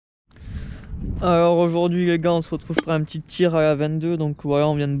Alors aujourd'hui les gars, on se retrouve pour un petit tir à la 22. Donc voilà,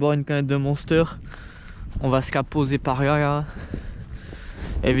 on vient de boire une canette de Monster. On va se la poser par là.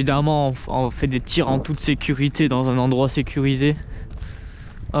 Évidemment on fait des tirs en toute sécurité dans un endroit sécurisé.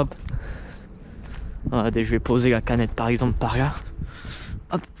 Hop. Voilà, je vais poser la canette par exemple par là.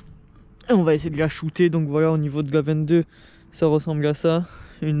 Hop. Et on va essayer de la shooter. Donc voilà, au niveau de la 22, ça ressemble à ça.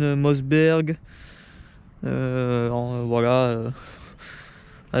 Une Mossberg. Voilà.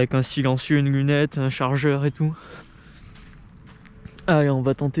 Avec un silencieux, une lunette, un chargeur et tout. Allez, on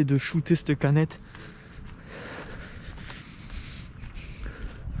va tenter de shooter cette canette.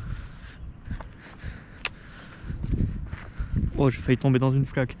 Oh, j'ai failli tomber dans une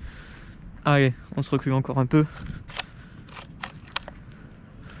flaque. Allez, on se recule encore un peu.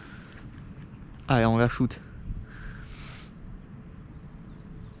 Allez, on la shoot.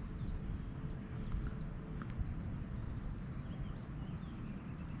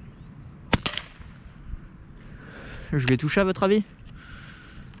 Je l'ai touché à votre avis?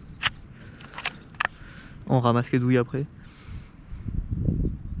 On ramasse les douilles après.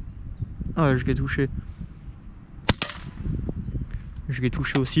 Ah ouais, je l'ai touché. Je l'ai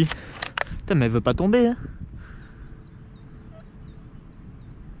touché aussi. Putain, mais elle veut pas tomber, hein.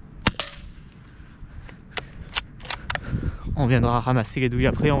 On viendra ramasser les douilles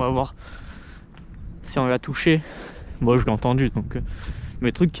après, on va voir si on l'a touché. Bon, je l'ai entendu donc. Mais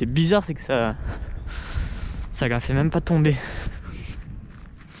le truc qui est bizarre, c'est que ça la fait même pas tomber.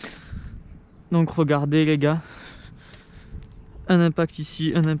 Donc regardez les gars. Un impact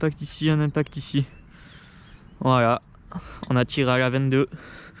ici, un impact ici, un impact ici. Voilà. On a tiré à la 22.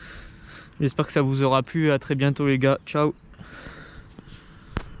 J'espère que ça vous aura plu. À très bientôt les gars. Ciao.